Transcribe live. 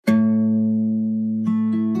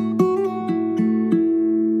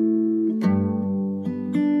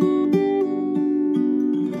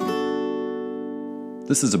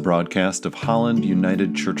This is a broadcast of Holland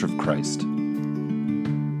United Church of Christ. At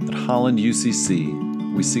Holland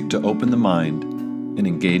UCC, we seek to open the mind and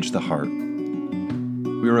engage the heart.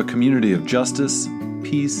 We are a community of justice,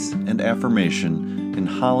 peace, and affirmation in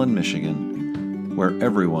Holland, Michigan, where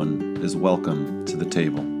everyone is welcome to the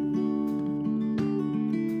table.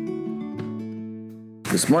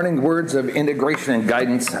 This morning's words of integration and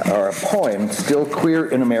guidance are a poem, Still Queer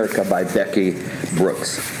in America by Becky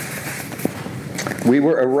Brooks. We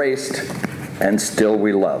were erased, and still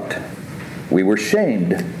we loved. We were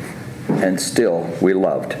shamed, and still we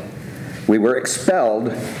loved. We were expelled,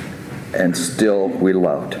 and still we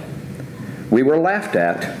loved. We were laughed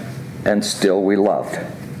at, and still we loved.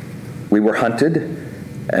 We were hunted,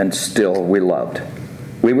 and still we loved.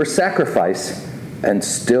 We were sacrificed, and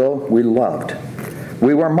still we loved.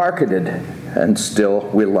 We were marketed, and still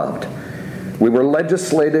we loved. We were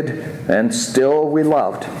legislated, and still we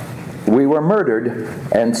loved. We were murdered,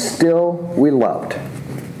 and still we loved.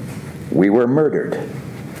 We were murdered,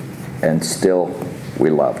 and still we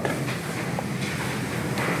loved.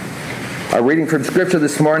 Our reading from Scripture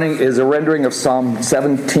this morning is a rendering of Psalm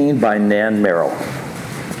 17 by Nan Merrill.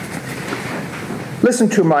 Listen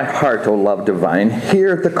to my heart, O love divine.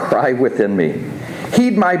 Hear the cry within me.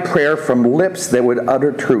 Heed my prayer from lips that would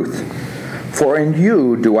utter truth. For in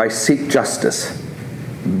you do I seek justice.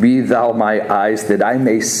 Be thou my eyes that I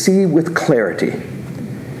may see with clarity.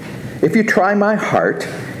 If you try my heart,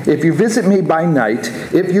 if you visit me by night,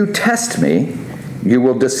 if you test me, you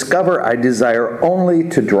will discover I desire only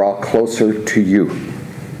to draw closer to you.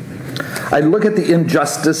 I look at the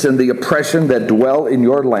injustice and the oppression that dwell in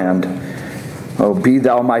your land. Oh, be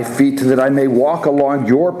thou my feet that I may walk along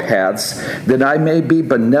your paths, that I may be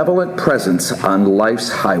benevolent presence on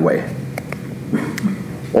life's highway.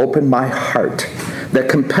 Open my heart, that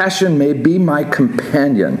compassion may be my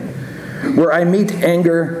companion. Where I meet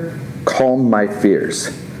anger, calm my fears.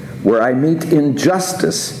 Where I meet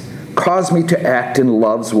injustice, cause me to act in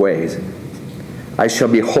love's ways. I shall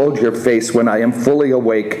behold your face when I am fully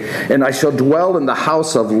awake, and I shall dwell in the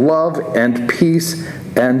house of love and peace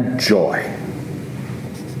and joy.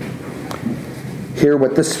 Hear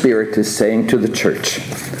what the Spirit is saying to the church.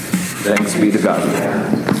 Thanks be to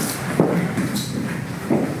God.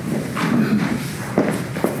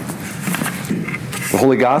 The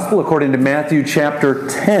Holy Gospel according to Matthew chapter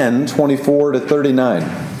 10, 24 to 39.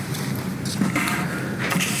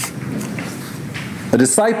 A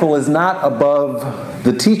disciple is not above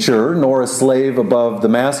the teacher, nor a slave above the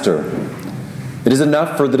master. It is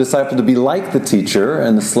enough for the disciple to be like the teacher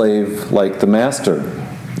and the slave like the master.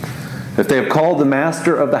 If they have called the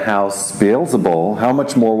master of the house Beelzebul, how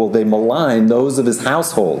much more will they malign those of his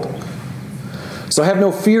household? So have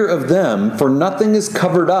no fear of them, for nothing is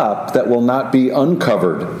covered up that will not be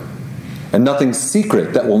uncovered, and nothing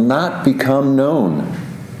secret that will not become known.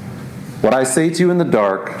 What I say to you in the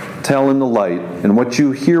dark, tell in the light, and what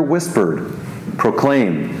you hear whispered,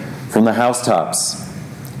 proclaim from the housetops.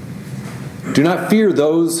 Do not fear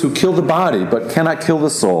those who kill the body, but cannot kill the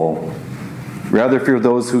soul. Rather fear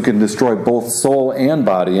those who can destroy both soul and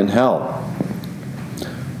body in hell.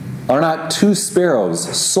 Are not 2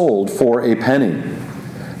 sparrows sold for a penny?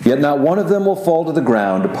 Yet not one of them will fall to the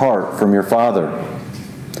ground apart from your Father.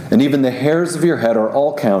 And even the hairs of your head are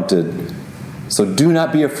all counted. So do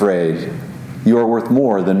not be afraid. You are worth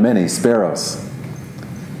more than many sparrows.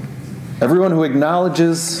 Everyone who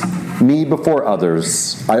acknowledges me before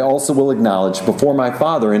others, I also will acknowledge before my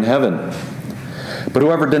Father in heaven. But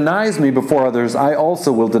whoever denies me before others, I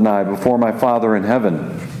also will deny before my Father in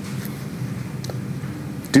heaven.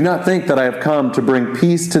 Do not think that I have come to bring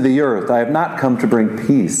peace to the earth. I have not come to bring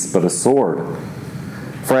peace, but a sword.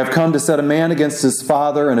 For I have come to set a man against his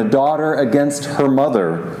father, and a daughter against her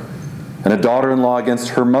mother, and a daughter-in-law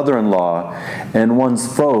against her mother-in-law, and one's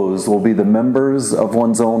foes will be the members of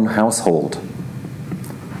one's own household.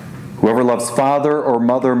 Whoever loves father or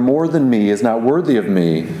mother more than me is not worthy of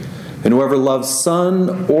me, and whoever loves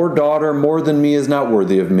son or daughter more than me is not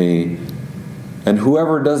worthy of me. And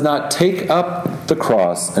whoever does not take up the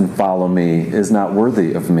cross and follow me is not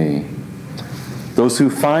worthy of me. Those who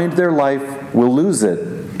find their life will lose it,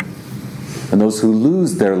 and those who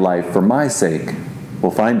lose their life for my sake will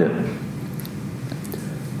find it.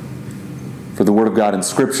 For the Word of God in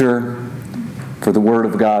Scripture, for the Word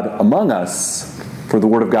of God among us, for the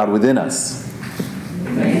Word of God within us.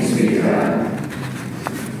 Thanks be to God.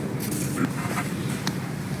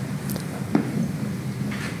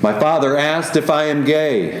 My father asked if I am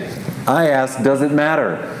gay. I asked, does it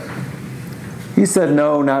matter? He said,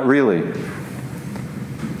 no, not really.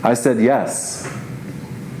 I said, yes.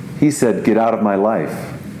 He said, get out of my life.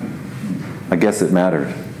 I guess it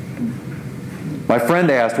mattered. My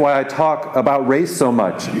friend asked why I talk about race so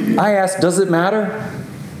much. I asked, does it matter?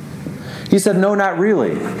 He said, no, not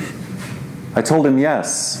really. I told him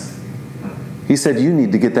yes. He said, you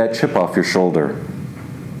need to get that chip off your shoulder.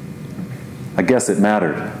 I guess it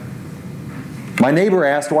mattered. My neighbor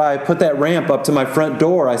asked why I put that ramp up to my front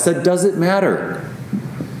door. I said, does it matter?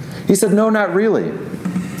 He said, no, not really.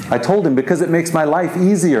 I told him because it makes my life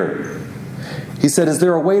easier. He said, is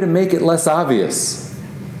there a way to make it less obvious?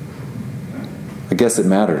 I guess it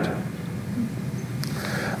mattered.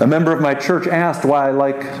 A member of my church asked why I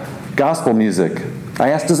like gospel music. I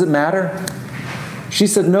asked, does it matter? She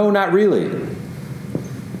said, no, not really.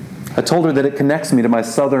 I told her that it connects me to my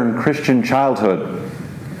Southern Christian childhood.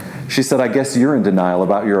 She said, I guess you're in denial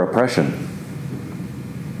about your oppression.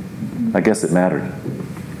 I guess it mattered.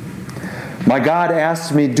 My God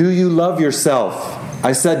asked me, do you love yourself?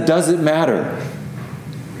 I said, does it matter?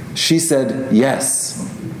 She said, yes.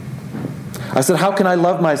 I said, how can I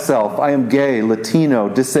love myself? I am gay, Latino,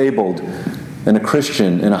 disabled, and a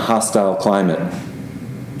Christian in a hostile climate.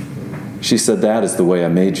 She said, that is the way I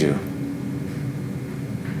made you.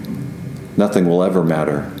 Nothing will ever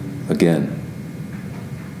matter again.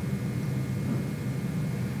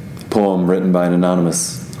 A poem written by an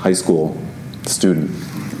anonymous high school student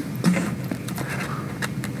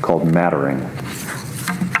called Mattering.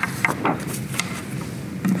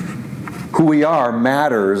 Who we are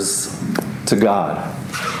matters to God.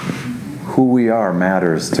 Who we are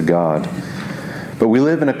matters to God. But we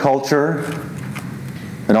live in a culture,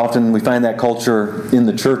 and often we find that culture in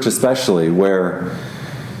the church especially, where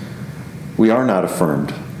we are not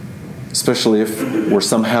affirmed, especially if we're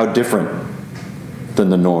somehow different than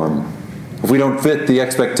the norm. If we don't fit the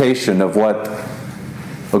expectation of what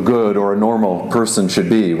a good or a normal person should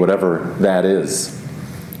be, whatever that is.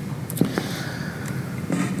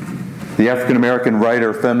 The African American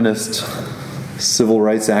writer, feminist, civil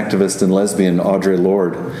rights activist, and lesbian Audre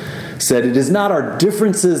Lorde said, it is not our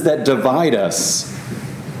differences that divide us.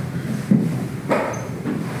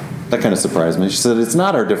 That kind of surprised me. She said, it's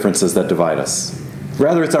not our differences that divide us.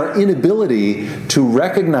 Rather, it's our inability to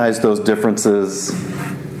recognize those differences,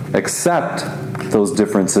 accept those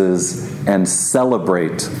differences, and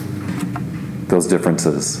celebrate those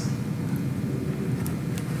differences.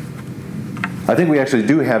 I think we actually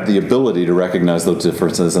do have the ability to recognize those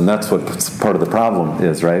differences, and that's what part of the problem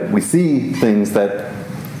is, right? We see things that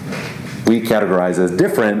we categorize as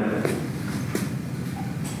different,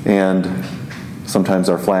 and sometimes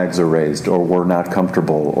our flags are raised, or we're not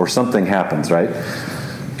comfortable, or something happens, right?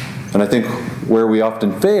 And I think where we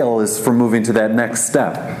often fail is from moving to that next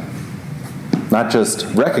step. Not just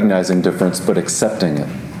recognizing difference, but accepting it.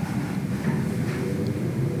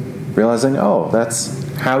 Realizing, oh, that's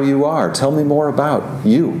how you are. Tell me more about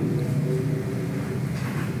you.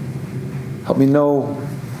 Help me know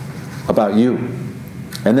about you.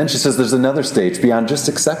 And then she says there's another stage beyond just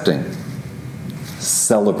accepting.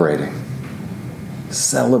 Celebrating.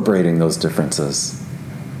 Celebrating those differences.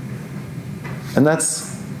 And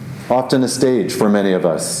that's often a stage for many of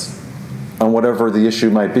us on whatever the issue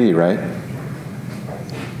might be, right?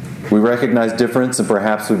 We recognize difference, and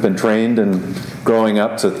perhaps we've been trained and growing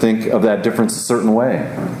up to think of that difference a certain way.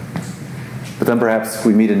 But then perhaps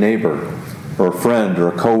we meet a neighbor, or a friend, or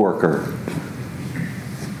a coworker,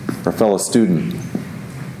 or a fellow student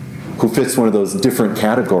who fits one of those different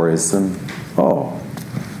categories, and oh,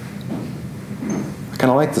 I kind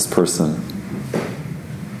of like this person.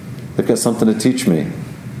 They've got something to teach me.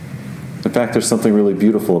 In fact, there's something really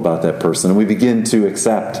beautiful about that person, and we begin to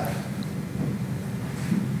accept.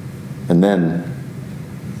 And then,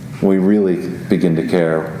 when we really begin to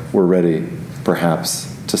care, we're ready,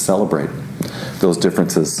 perhaps, to celebrate those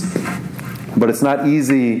differences. But it's not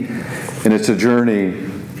easy, and it's a journey,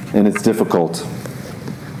 and it's difficult.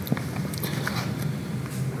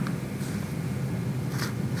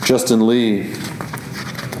 Justin Lee,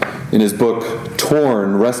 in his book,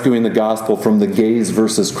 Torn, Rescuing the Gospel from the Gays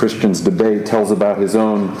versus Christians Debate, tells about his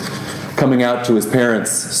own coming out to his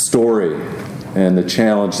parents' story and the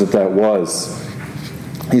challenge that was.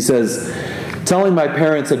 He says, telling my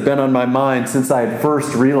parents had been on my mind since I had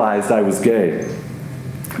first realized I was gay.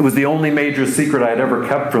 It was the only major secret I had ever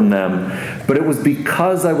kept from them, but it was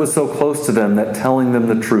because I was so close to them that telling them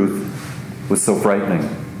the truth was so frightening.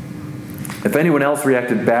 If anyone else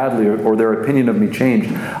reacted badly or their opinion of me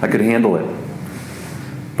changed, I could handle it.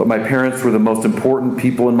 But my parents were the most important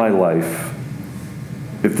people in my life.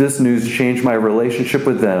 If this news changed my relationship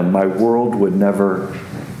with them, my world would never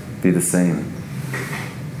be the same.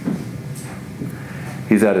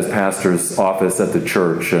 He's at his pastor's office at the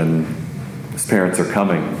church, and his parents are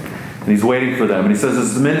coming. And he's waiting for them. And he says,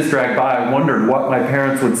 as the minutes dragged by, I wondered what my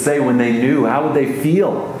parents would say when they knew. How would they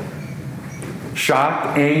feel?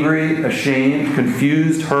 Shocked, angry, ashamed,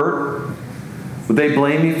 confused, hurt? Would they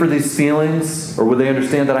blame me for these feelings? Or would they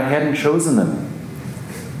understand that I hadn't chosen them?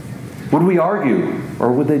 Would we argue?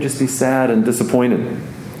 Or would they just be sad and disappointed?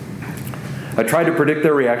 I tried to predict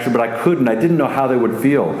their reaction, but I couldn't. I didn't know how they would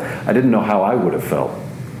feel. I didn't know how I would have felt.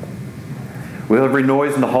 With every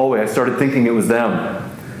noise in the hallway, I started thinking it was them.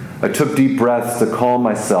 I took deep breaths to calm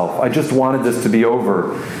myself. I just wanted this to be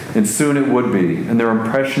over, and soon it would be, and their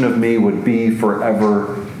impression of me would be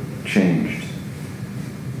forever changed.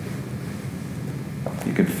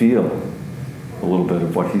 You could feel a little bit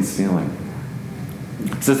of what he's feeling.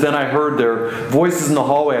 It says, then I heard their voices in the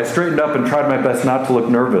hallway. I straightened up and tried my best not to look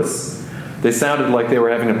nervous. They sounded like they were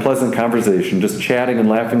having a pleasant conversation, just chatting and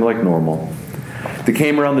laughing like normal. They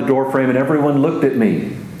came around the doorframe and everyone looked at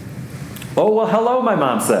me. Oh, well, hello, my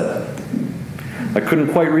mom said. I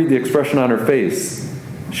couldn't quite read the expression on her face.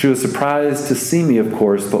 She was surprised to see me, of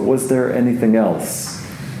course, but was there anything else?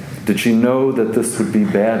 Did she know that this would be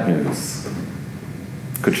bad news?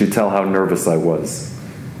 Could she tell how nervous I was?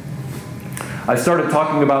 I started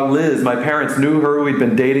talking about Liz. My parents knew her. We'd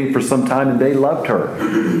been dating for some time, and they loved her.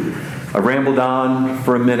 I rambled on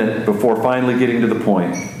for a minute before finally getting to the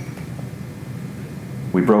point.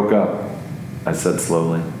 We broke up, I said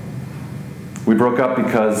slowly. We broke up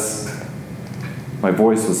because my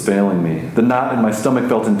voice was failing me. The knot in my stomach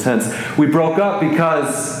felt intense. We broke up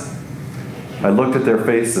because I looked at their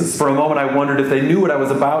faces. For a moment, I wondered if they knew what I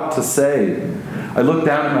was about to say. I looked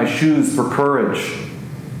down at my shoes for courage.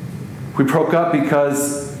 We broke up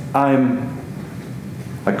because I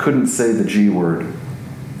couldn't say the G word.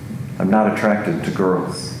 I'm not attracted to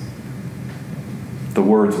girls. The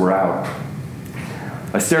words were out.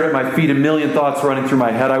 I stared at my feet, a million thoughts running through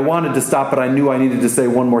my head. I wanted to stop, but I knew I needed to say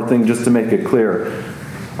one more thing just to make it clear.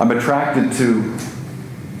 I'm attracted to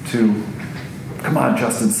come on,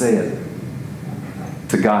 Justin, say it.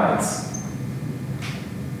 To guys.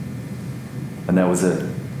 And that was it.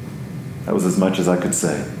 That was as much as I could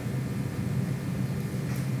say.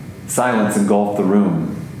 Silence engulfed the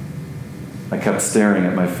room. I kept staring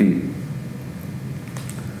at my feet.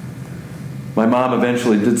 My mom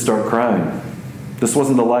eventually did start crying. This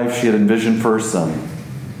wasn't the life she had envisioned for her son.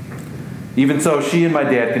 Even so, she and my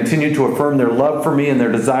dad continued to affirm their love for me and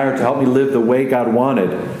their desire to help me live the way God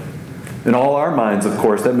wanted. In all our minds, of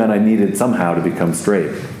course, that meant I needed somehow to become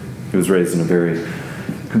straight. He was raised in a very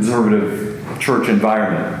conservative church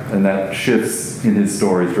environment, and that shifts in his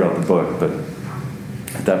story throughout the book, but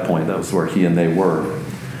at that point, that was where he and they were.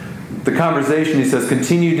 The conversation, he says,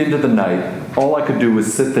 continued into the night. All I could do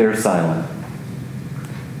was sit there silent.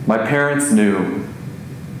 My parents knew.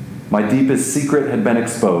 My deepest secret had been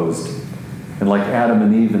exposed. And like Adam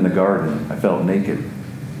and Eve in the garden, I felt naked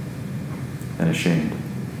and ashamed.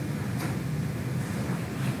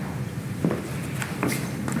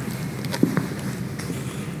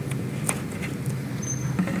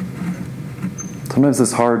 Sometimes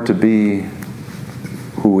it's hard to be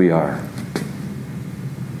who we are.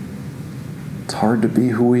 It's hard to be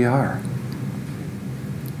who we are.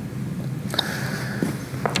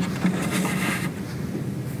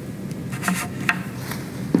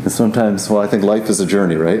 And sometimes, I think life is a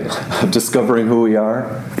journey, right? Of discovering who we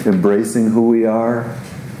are, embracing who we are,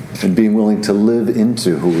 and being willing to live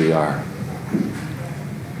into who we are.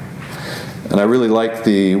 And I really like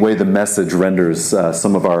the way the Message renders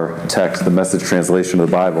some of our text, the Message translation of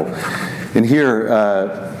the Bible. And here,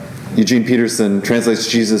 Eugene Peterson translates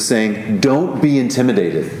Jesus saying, don't be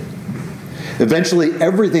intimidated. Eventually,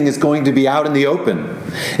 everything is going to be out in the open,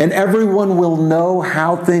 and everyone will know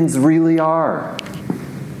how things really are.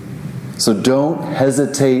 So don't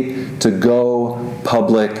hesitate to go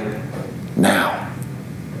public now.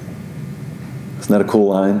 Isn't that a cool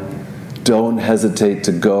line? Don't hesitate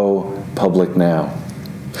to go public now.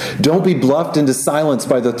 Don't be bluffed into silence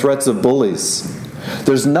by the threats of bullies.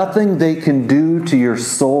 There's nothing they can do to your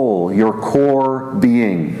soul, your core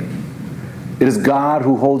being. It is God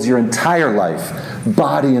who holds your entire life,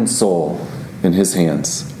 body and soul, in His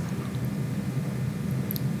hands.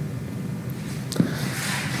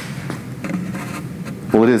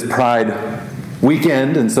 Well, it is Pride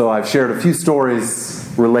weekend, and so I've shared a few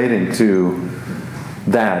stories relating to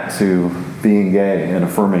that, to being gay and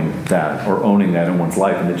affirming that, or owning that in one's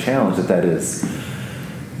life, and the challenge that is.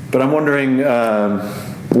 But I'm wondering,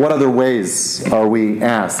 what other ways are we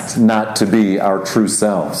asked not to be our true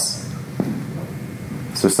selves?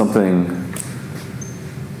 Is there something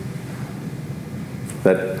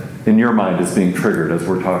that in your mind is being triggered as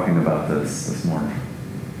we're talking about this morning?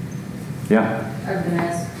 Yeah? I've been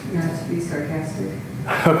asked Not to be sarcastic.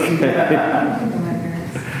 Okay. My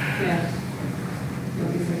parents. Yeah.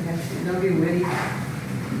 Don't be sarcastic. Don't be witty.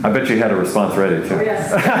 I bet you had a response ready, too. Oh,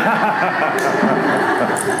 yes.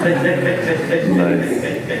 Nice.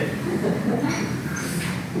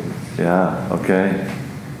 Yeah, okay.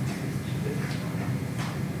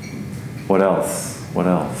 What else? What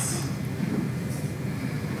else?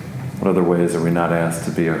 What other ways are we not asked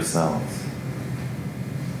to be ourselves?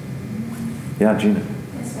 Yeah, Gina.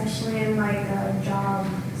 Especially in like job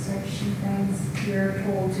search and things, you're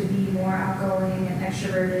told to be more outgoing and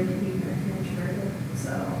extroverted even if you're introverted.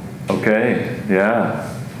 So. Okay, yeah.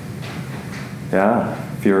 Yeah.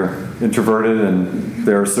 If you're introverted and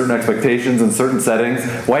there are certain expectations in certain settings,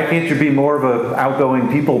 why can't you be more of an outgoing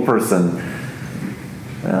people person?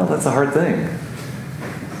 Well, that's a hard thing.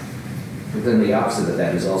 But then the opposite of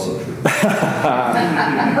that is also true.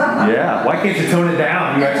 Yeah, why can't you tone it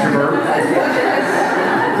down, you extrovert?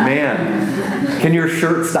 Man, can your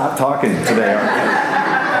shirt stop talking today?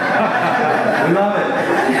 We love it.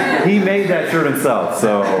 He made that shirt himself,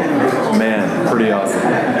 so man, pretty awesome.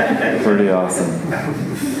 Pretty awesome.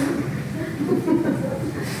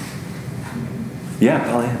 Yeah,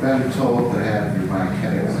 Polly. Been told to have my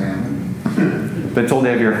head examined. Been told to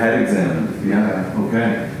have your head examined. Yeah.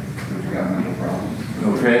 Okay. If you've got mental problems.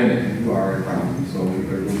 Okay. You are a problem, so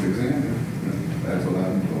they're going to examine you. That's what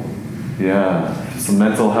I've been told. Yeah. So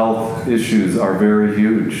mental health issues are very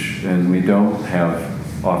huge, and we don't have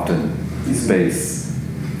often space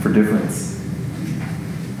for difference.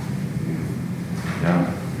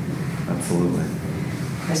 Yeah. Absolutely.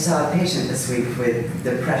 I saw a patient this week with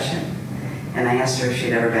depression, and I asked her if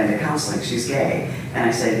she'd ever been to counseling. She's gay, and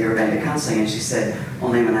I said, "Have you ever been to counseling?" And she said,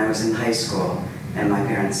 "Only when I was in high school, and my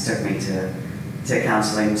parents took me to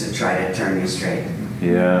counseling to try to turn me straight."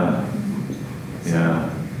 Yeah. Yeah.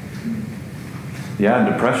 Yeah,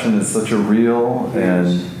 and depression is such a real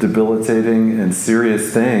and debilitating and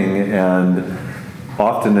serious thing, and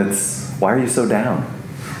often it's, why are you so down?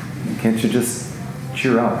 Can't you just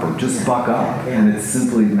cheer up or just buck up? Yeah. And it's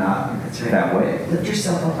simply not That's right. that way. Lift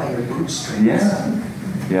yourself up by your bootstraps. Yeah.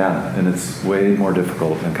 Yeah, and it's way more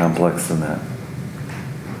difficult and complex than that.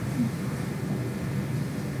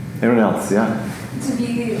 Anyone else? Yeah. To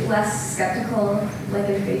be less skeptical, like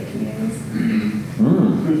in faith communities.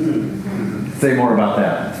 Say more about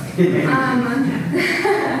that.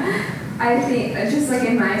 I think just like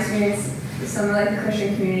in my experience, some of like the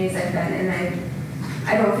Christian communities I've been in,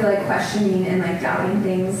 I don't feel like questioning and like doubting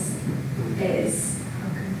things is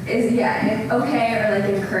okay or like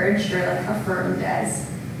encouraged or like affirmed as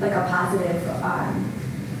like a positive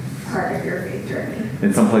part of your faith journey.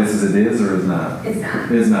 In some places it is or is not? It's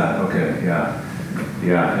not. It's not, okay, yeah.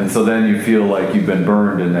 Yeah, and so then you feel like you've been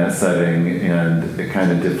burned in that setting, and it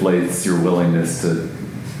kind of deflates your willingness to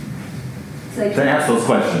ask those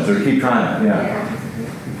questions or to keep trying. Yeah.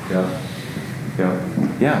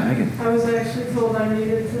 Yeah, Megan. I was actually told I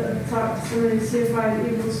needed to talk to somebody to see if I had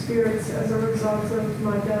evil spirits as a result of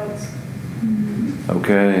my doubts.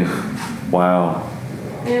 Okay. Wow.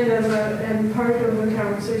 And part of the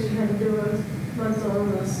conversation had to do with mental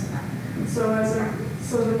illness. So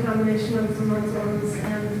the combination of the mental illness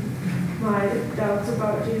and my doubts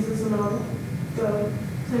about Jesus and all the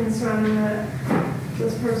things surrounding that,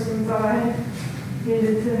 this person thought I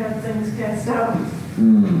needed to have things cast out.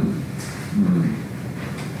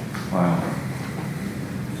 Wow.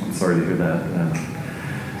 I'm sorry to hear that.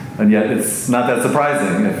 And yet it's not that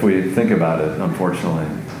surprising if we think about it, unfortunately.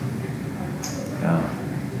 Yeah.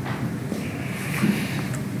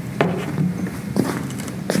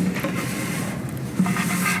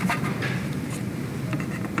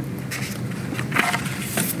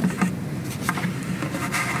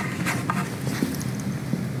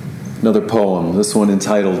 Another poem, this one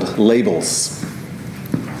entitled Labels.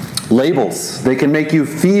 Labels, they can make you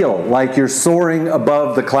feel like you're soaring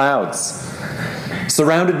above the clouds,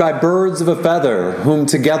 surrounded by birds of a feather, whom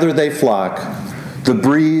together they flock, the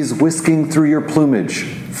breeze whisking through your plumage,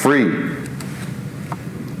 free.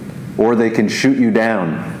 Or they can shoot you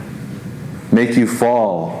down, make you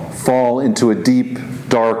fall into a deep,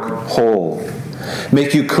 dark hole,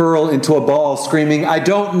 make you curl into a ball screaming, I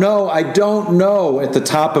don't know, at the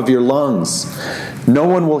top of your lungs. No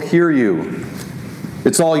one will hear you.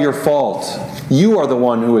 It's all your fault. You are the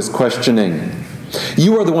one who is questioning.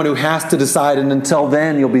 You are the one who has to decide, and until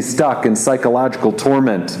then you'll be stuck in psychological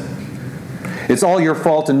torment. It's all your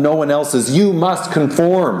fault and no one else's. You must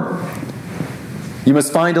conform. You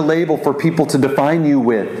must find a label for people to define you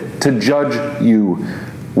with, to judge you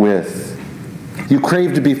with. You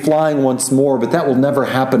crave to be flying once more, but that will never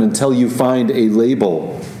happen until you find a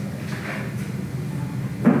label.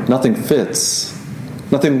 Nothing fits.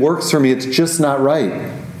 Nothing works for me. It's just not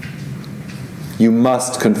right. You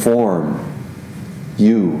must conform.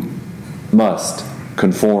 You must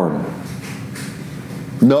conform.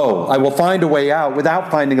 No, I will find a way out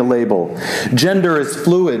without finding a label. Gender is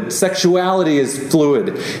fluid. Sexuality is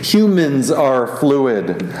fluid. Humans are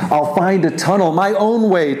fluid. I'll find a tunnel, my own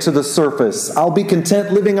way to the surface. I'll be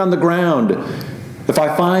content living on the ground. If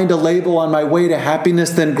I find a label on my way to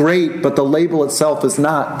happiness, then great, but the label itself is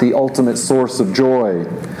not the ultimate source of joy.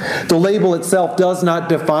 The label itself does not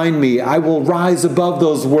define me. I will rise above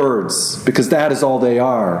those words, because that is all they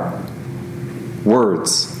are.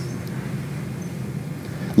 Words.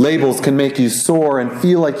 Labels can make you soar and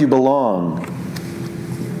feel like you belong.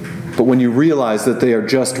 But when you realize that they are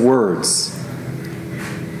just words,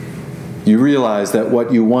 you realize that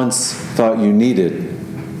what you once thought you needed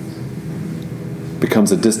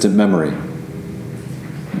becomes a distant memory.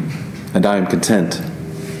 And I am content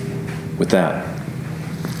with that.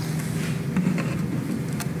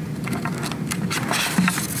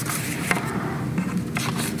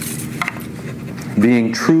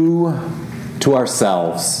 Being true to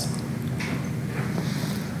ourselves.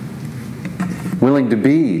 Willing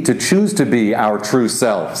to choose to be our true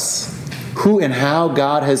selves. Who and how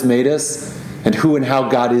God has made us, and who and how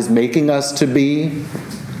God is making us to be.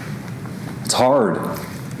 It's hard.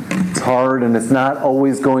 It's hard, and it's not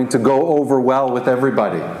always going to go over well with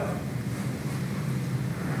everybody.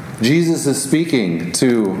 Jesus is speaking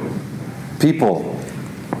to people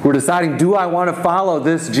who are deciding, do I want to follow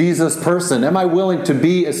this Jesus person? Am I willing to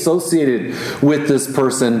be associated with this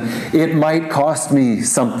person? It might cost me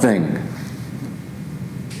something.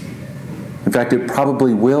 In fact, it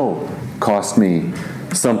probably will cost me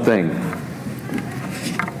something.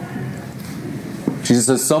 Jesus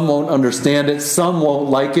says some won't understand it, some won't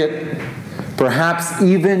like it. Perhaps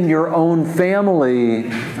even your own family,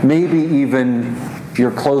 maybe even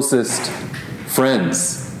your closest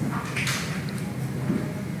friends.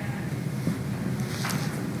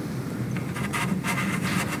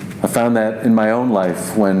 I found that in my own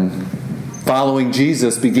life when following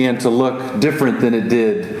Jesus began to look different than it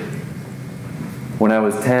did when I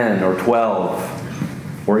was 10 or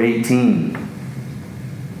 12 or 18.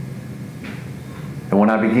 And when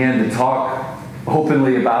I began to talk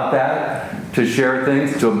openly about that, to share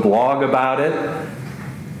things, to blog about it,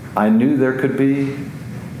 I knew there could be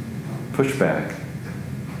pushback.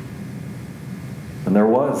 And there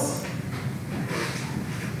was.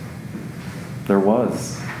 There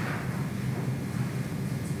was.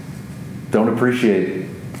 Don't appreciate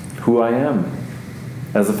who I am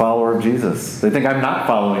as a follower of Jesus. They think I'm not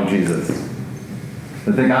following Jesus.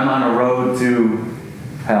 They think I'm on a road to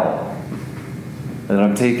hell. And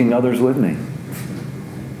I'm taking others with me.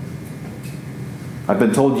 I've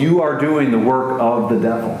been told you are doing the work of the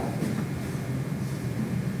devil.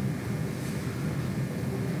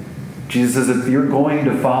 Jesus says, if you're going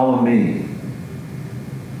to follow me,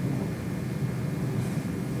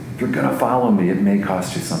 if you're going to follow me, it may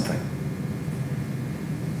cost you something.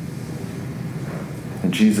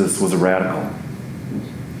 And Jesus was a radical.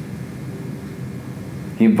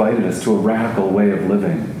 He invited us to a radical way of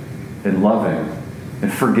living and loving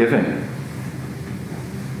and forgiving.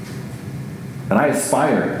 And I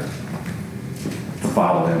aspire to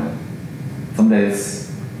follow him. Some days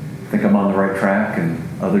I think I'm on the right track, and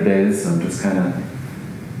other days I'm just kind of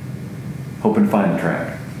hoping to find the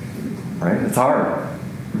track. Right? It's hard.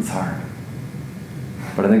 It's hard.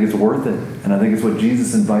 But I think it's worth it. And I think it's what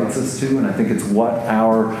Jesus invites us to, and I think it's what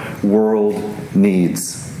our world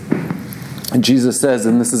needs. And Jesus says,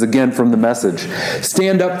 and this is again from the Message,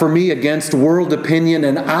 stand up for me against world opinion,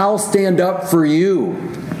 and I'll stand up for you.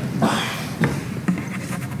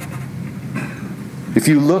 If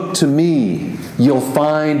you look to me, you'll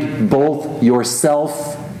find both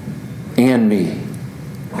yourself and me.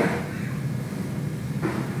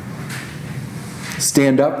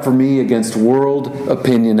 Stand up for me against world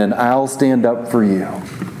opinion, and I'll stand up for you.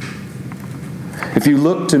 If you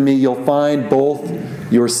look to me, you'll find both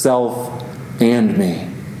yourself and me.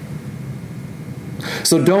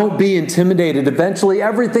 So don't be intimidated. Eventually,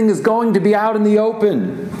 everything is going to be out in the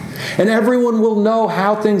open, and everyone will know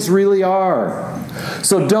how things really are.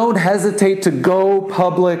 So don't hesitate to go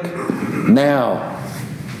public now.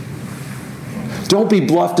 Don't be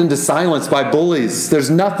bluffed into silence by bullies.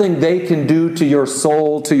 There's nothing they can do to your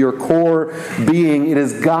soul, to your core being. It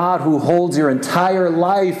is God who holds your entire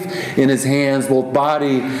life in his hands, both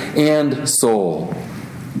body and soul.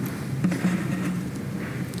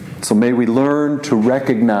 So may we learn to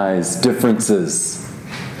recognize differences,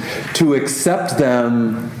 to accept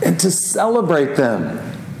them, and to celebrate them.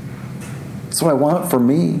 That's what I want for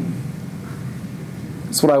me.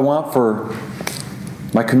 That's what I want for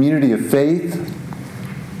my community of faith.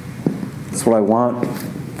 That's what I want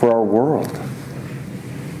for our world.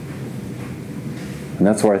 And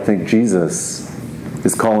that's where I think Jesus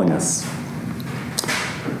is calling us.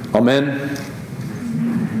 Amen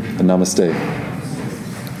and namaste.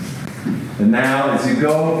 And now, as you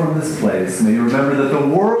go from this place, may you remember that the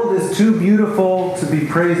world is too beautiful to be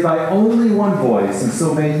praised by only one voice, and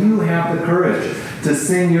so may you have the courage to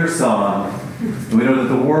sing your song. And we know that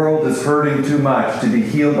the world is hurting too much to be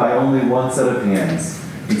healed by only one set of hands,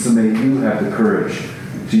 and so may you have the courage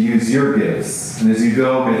to use your gifts. And as you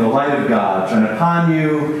go, may the light of God shine upon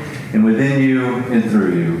you and within you and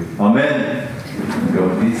through you. Amen. Go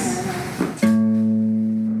in peace.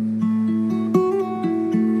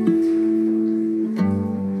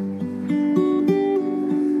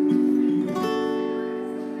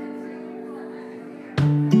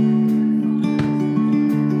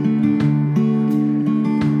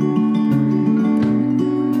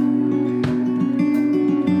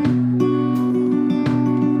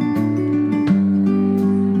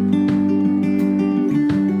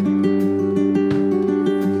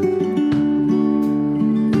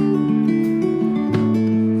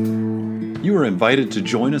 You are invited to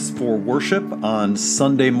join us for worship on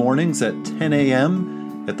Sunday mornings at 10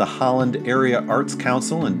 a.m. at the Holland Area Arts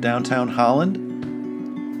Council in downtown Holland.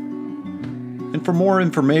 And for more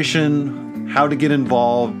information, how to get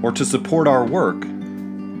involved, or to support our work,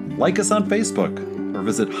 like us on Facebook or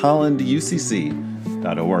visit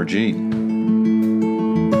hollanducc.org.